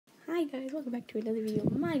Hi guys, welcome back to another video.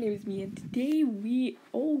 My name is Mia, and today we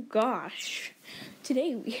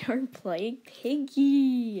are playing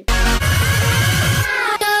Piggy.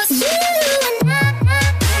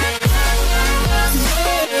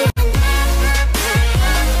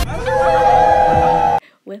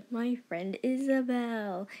 With my friend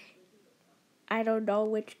Isabelle. I don't know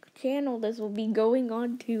which channel this will be going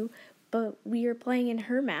on to, but we are playing in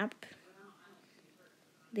her map.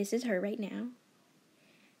 This is her right now.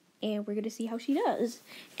 And we're gonna see how she does.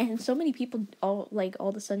 And so many people all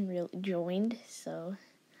of a sudden joined, so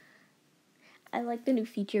I like the new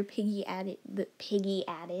feature Piggy added.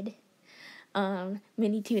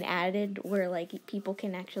 Minitune added, where like people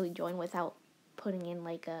can actually join without putting in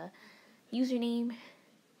like a username.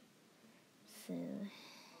 So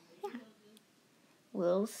yeah,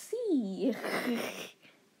 we'll see.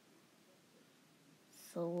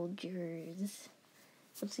 Soldiers.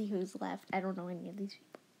 Let's see who's left. I don't know any of these people.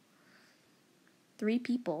 3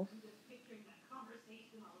 people.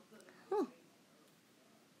 Huh.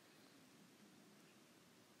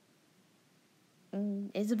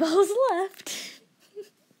 Isabelle's left.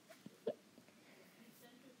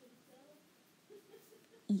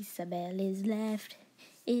 Isabelle is left.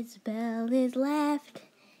 Isabelle is left.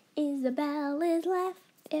 Isabelle is left.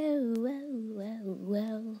 Oh, oh, oh,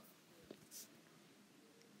 oh.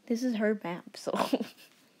 This is her map, so.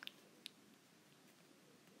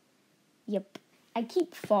 Yep. I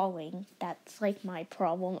keep falling. That's like my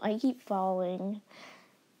problem. I keep falling.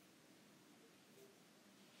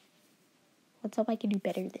 Let's hope I can do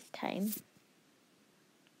better this time.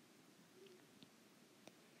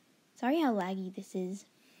 Sorry how laggy this is.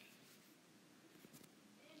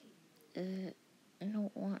 I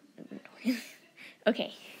don't want noise.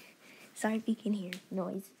 Okay. Sorry if you can hear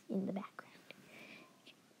noise in the background.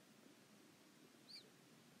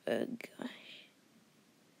 Oh gosh.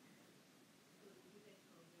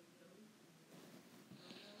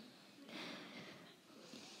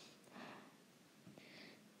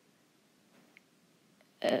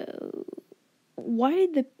 Why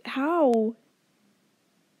did the... How?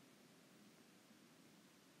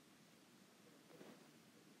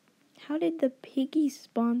 How did the piggy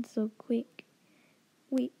spawn so quick?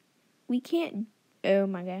 Wait, we can't... Oh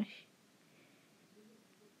my gosh.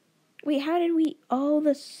 Wait, how did we... Oh,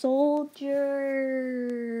 the soldiers!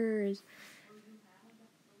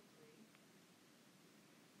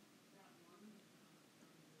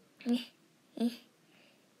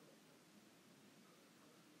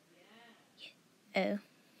 Oh.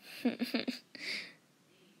 I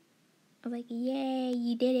was like, yay,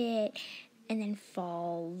 you did it. And then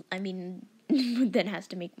falls. I mean, then has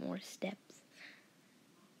to make more steps.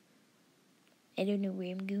 I don't know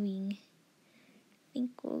where I'm going. I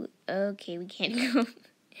think we'll... Okay, we can't go.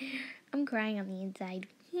 I'm crying on the inside.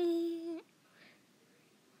 I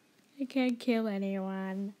can't kill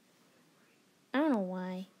anyone. I don't know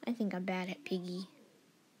why. I think I'm bad at Piggy.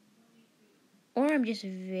 Or I'm just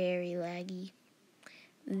very laggy.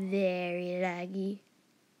 Very laggy.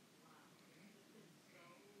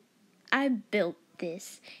 I built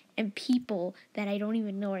this, and people that I don't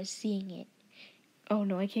even know are seeing it. Oh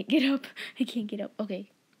no, I can't get up. I can't get up.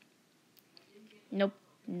 Okay. Nope,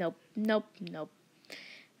 nope, nope, nope.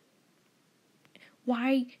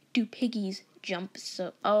 Why do piggies jump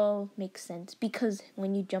so... Oh, makes sense. Because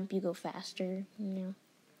when you jump, you go faster. You know.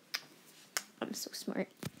 I'm so smart.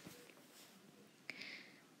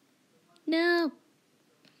 No.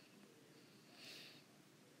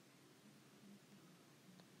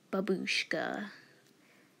 Babushka.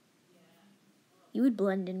 You would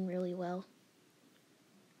blend in really well.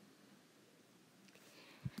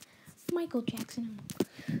 Michael Jackson.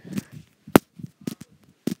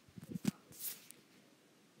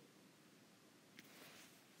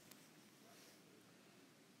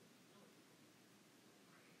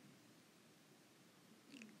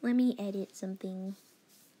 Let me edit something.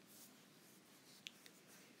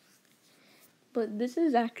 But this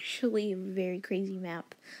is actually a very crazy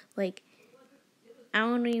map. Like, I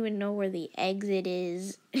don't even know where the exit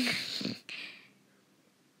is.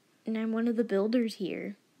 And I'm one of the builders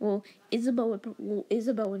here. Well, Isabelle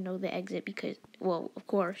would know the exit because, well, of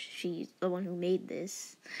course, she's the one who made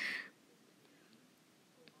this.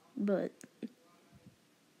 But,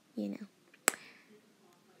 you know.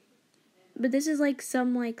 But this is like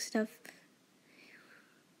some like stuff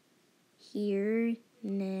here,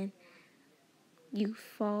 and then you can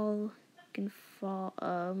fall,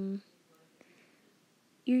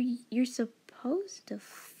 you're supposed to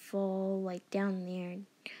fall like down there.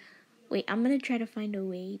 Wait, I'm gonna try to find a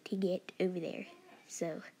way to get over there.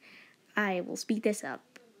 So, I will speed this up.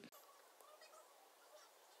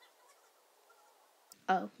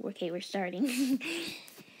 Oh, okay, we're starting.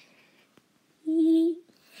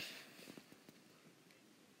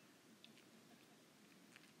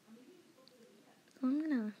 I'm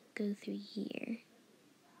gonna go through here.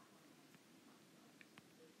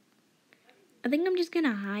 I think I'm just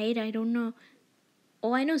gonna hide. I don't know.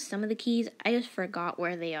 Oh, I know some of the keys. I just forgot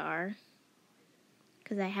where they are.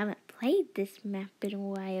 Because I haven't played this map in a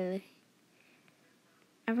while.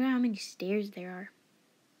 I forgot how many stairs there are.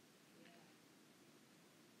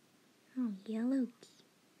 Oh, yellow key.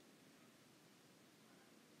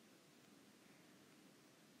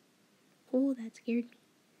 Oh, that scared me.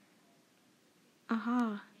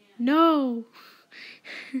 Aha. No!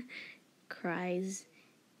 Cries.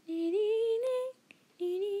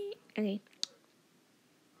 Okay.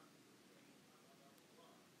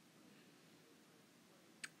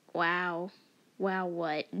 Wow. Wow,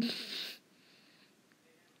 what?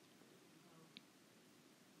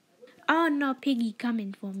 Oh no, Piggy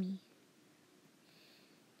coming for me.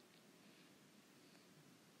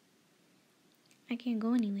 I can't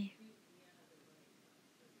go anywhere.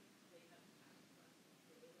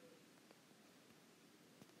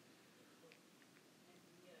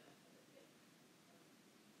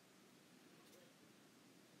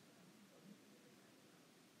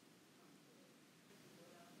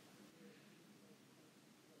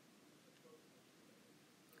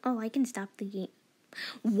 Oh, I can stop the game.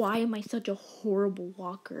 Why am I such a horrible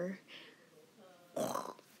walker?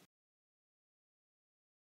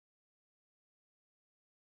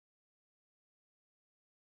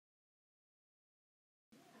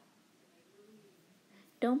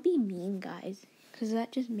 Don't be mean, guys, because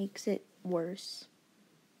that just makes it worse.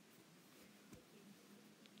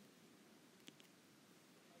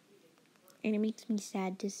 And it makes me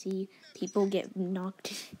sad to see people get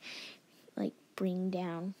knocked, like, bring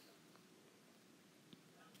down.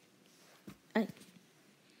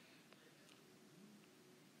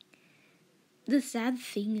 The sad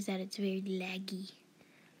thing is that it's very laggy.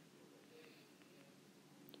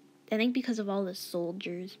 I think because of all the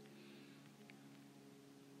soldiers.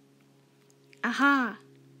 Aha!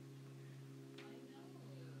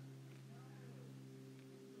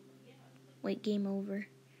 Wait, game over.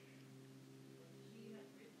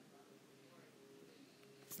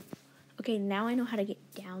 Okay, now I know how to get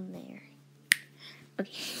down there.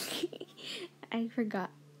 Okay. I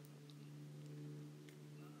forgot.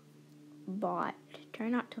 Bot. Try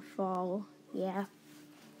not to fall. Yeah.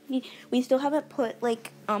 We still haven't put,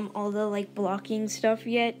 like, all the, like, blocking stuff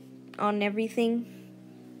yet on everything.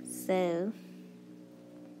 So,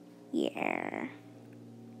 yeah.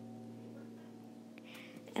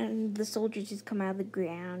 And the soldiers just come out of the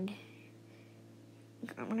ground.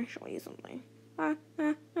 I'm gonna show you something. No,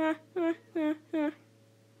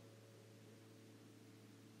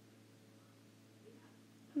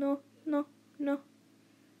 no, no,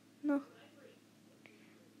 no,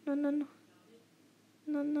 no, no, no,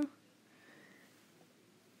 no, no,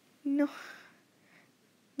 no.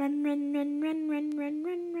 Run, run, run, run, run, run,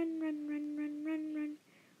 run, run, run, run, run, run, run.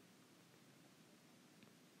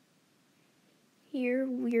 Here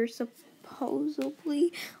we're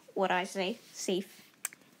supposedly, what I say, safe.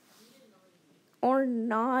 Or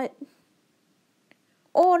not.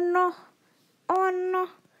 Oh no. Oh no.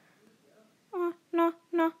 Oh no,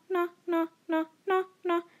 no, no, no, no, no,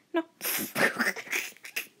 no, no.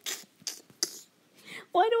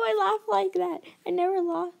 Why do I laugh like that? I never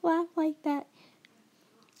laugh like that.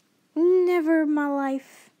 Never in my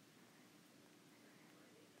life.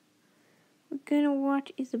 We're gonna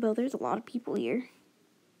watch Isabelle. There's a lot of people here.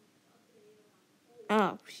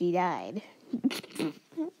 Oh, she died.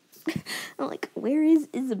 I'm like, where is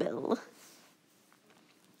Isabelle?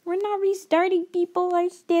 We're not restarting. People are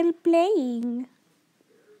still playing.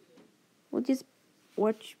 We'll just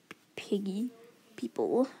watch Piggy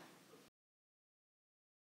people.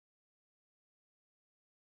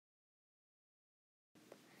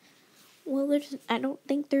 Well, I don't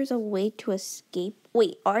think there's a way to escape.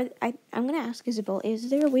 Wait, I'm gonna ask Isabelle, is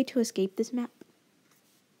there a way to escape this map?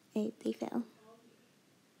 Hey, they fell.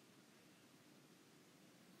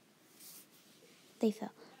 They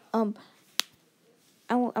fell. I'm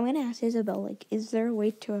gonna ask Isabelle, like, is there a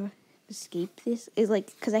way to escape this? Is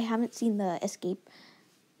like, cause I haven't seen the escape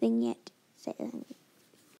thing yet. So,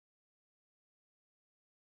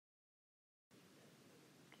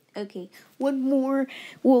 okay, one more.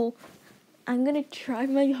 Well, I'm gonna try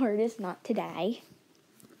my hardest not to die.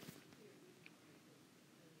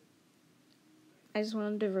 I just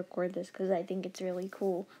wanted to record this because I think it's really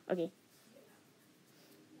cool. Okay.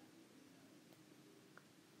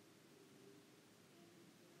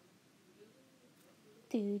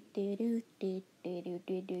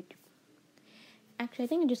 Actually, I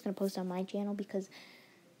think I'm just gonna post on my channel because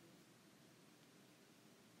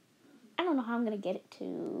I don't know how I'm gonna get it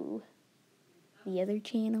to the other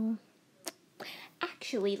channel.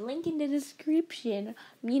 Actually, link in the description.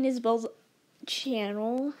 Me and Isabelle's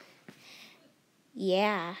channel.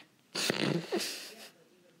 Yeah.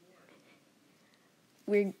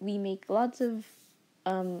 We make lots of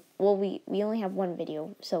well, we only have one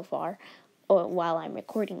video so far while I'm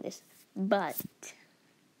recording this, but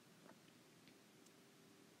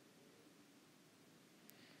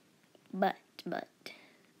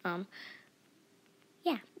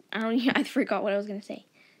yeah, I forgot what I was gonna say.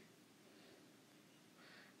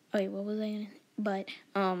 Okay, what was I gonna? But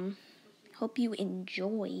hope you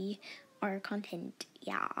enjoy our content.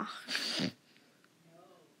 Yeah.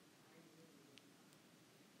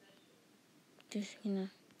 Just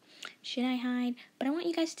should I hide? But I want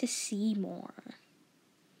you guys to see more.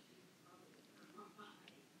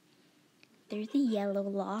 There's the yellow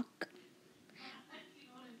lock.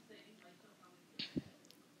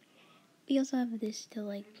 We also have this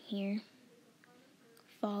to here.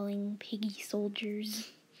 Falling Piggy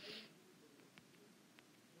soldiers.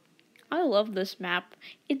 I love this map.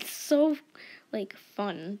 It's so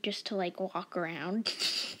fun just to walk around.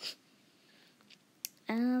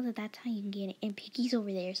 Oh, that's how you get it. And Piggy's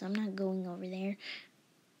over there, so I'm not going over there.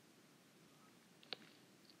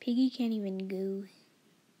 Piggy can't even go.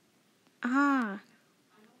 Ah,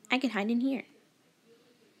 I can hide in here.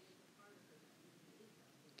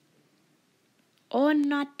 Oh, I'm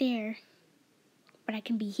not there. But I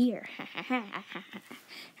can be here.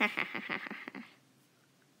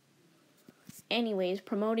 Anyways,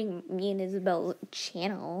 promoting me and Isabelle's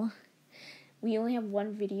channel. We only have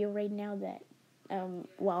one video right now that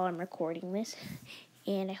while I'm recording this,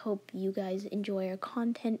 and I hope you guys enjoy our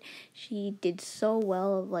content. She did so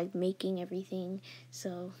well of making everything,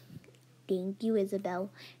 so thank you, Isabelle.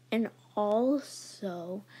 And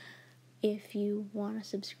also, if you want to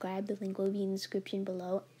subscribe, the link will be in the description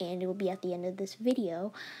below, and it will be at the end of this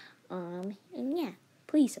video. And yeah,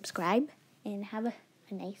 please subscribe and have a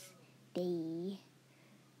nice day.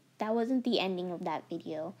 That wasn't the ending of that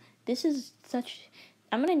video. This is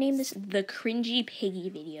I'm gonna name this the Cringey Piggy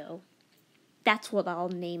video. That's what I'll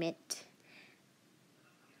name it.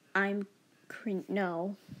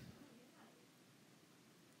 No.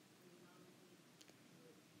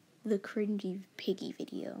 The Cringey Piggy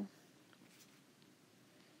video.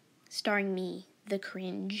 Starring me, the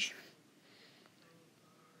cringe.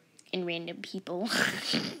 And random people.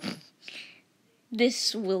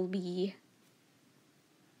 This will be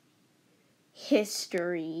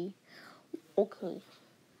history. Okay.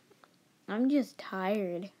 I'm just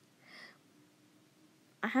tired.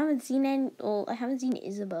 I haven't seen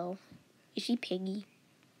Isabelle. Is she Piggy?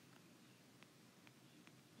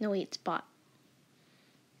 No, wait, Spot.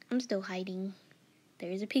 I'm still hiding.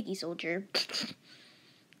 There's a Piggy soldier.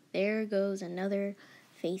 There goes another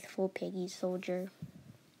faithful Piggy soldier.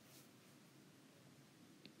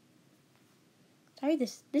 Sorry,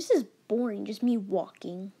 this is boring. Just me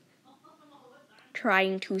walking.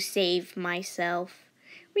 Trying to save myself.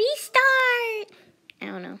 Restart! I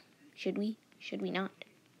don't know. Should we? Should we not?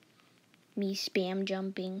 Me spam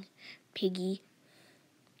jumping. Piggy.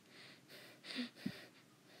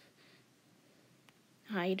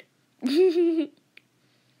 Hide.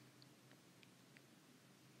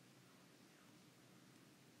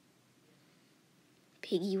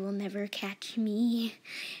 Piggy will never catch me.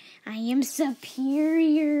 I am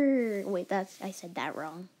superior. Wait, I said that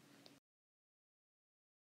wrong.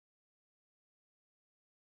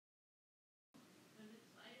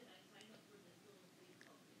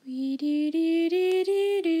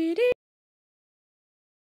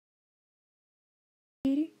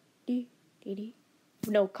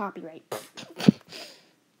 No copyright.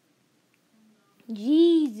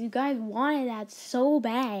 Jeez, you guys wanted that so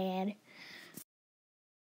bad.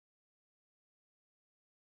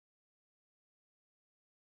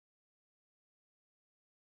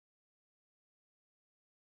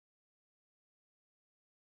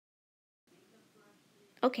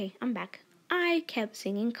 Okay, I'm back. I kept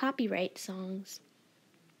singing copyright songs.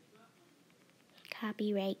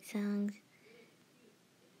 Copyright songs.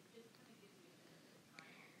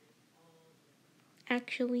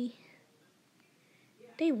 Actually,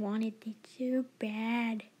 they wanted it so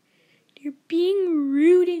bad. They're being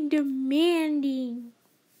rude and demanding.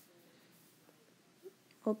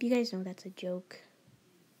 Hope you guys know that's a joke.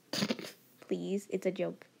 Please, it's a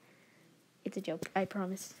joke. It's a joke, I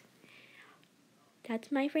promise.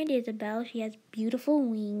 That's my friend Isabelle. She has beautiful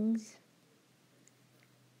wings.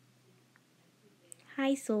 Hi.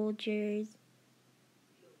 Hi, soldiers.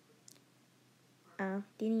 Oh,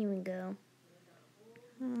 didn't even go.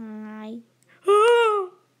 Hi.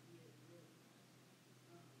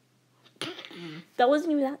 That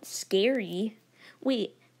wasn't even that scary.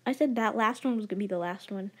 Wait, I said that last one was gonna be the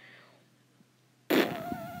last one.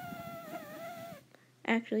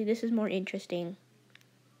 Actually, this is more interesting.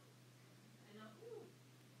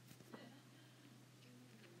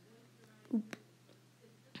 Oop.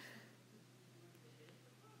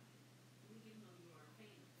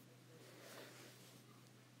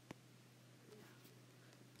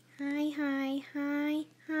 Hi, hi, hi,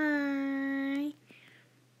 hi.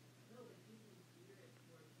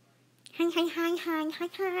 Hi, hi, hi, hi, hi,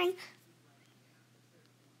 hi.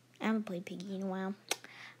 I haven't played Piggy in a while.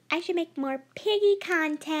 I should make more Piggy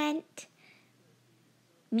content.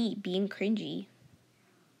 Me being cringy.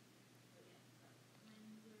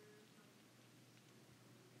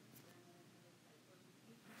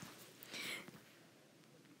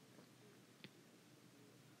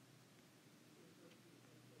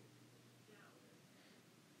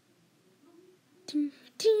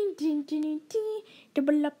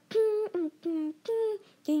 Double up.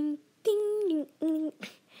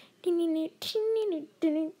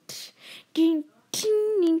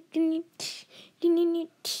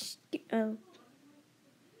 Oh.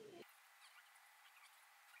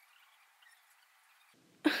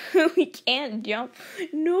 We can't jump.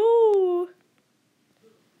 No.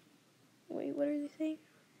 Wait, what are they saying?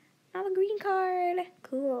 I have a green card.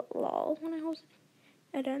 Cool. Lol. When I host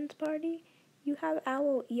a dance party, you have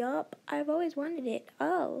owl. Yup. I've always wanted it.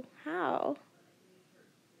 Oh, how?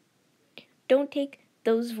 Don't take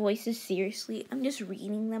those voices seriously. I'm just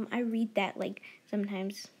reading them. I read that like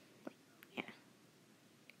sometimes. Yeah.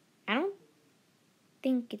 I don't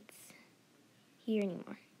think it's here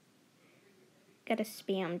anymore. Gotta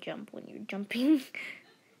spam jump when you're jumping.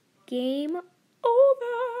 Game over.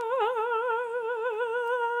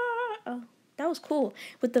 Oh, that was cool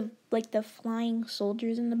with the flying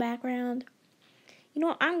soldiers in the background. You know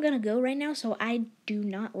what? I'm gonna go right now so I do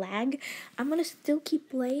not lag. I'm gonna still keep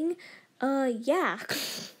playing. Yeah.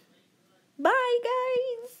 Bye,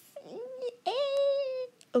 guys.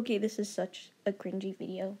 Okay, this is such a cringy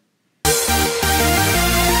video.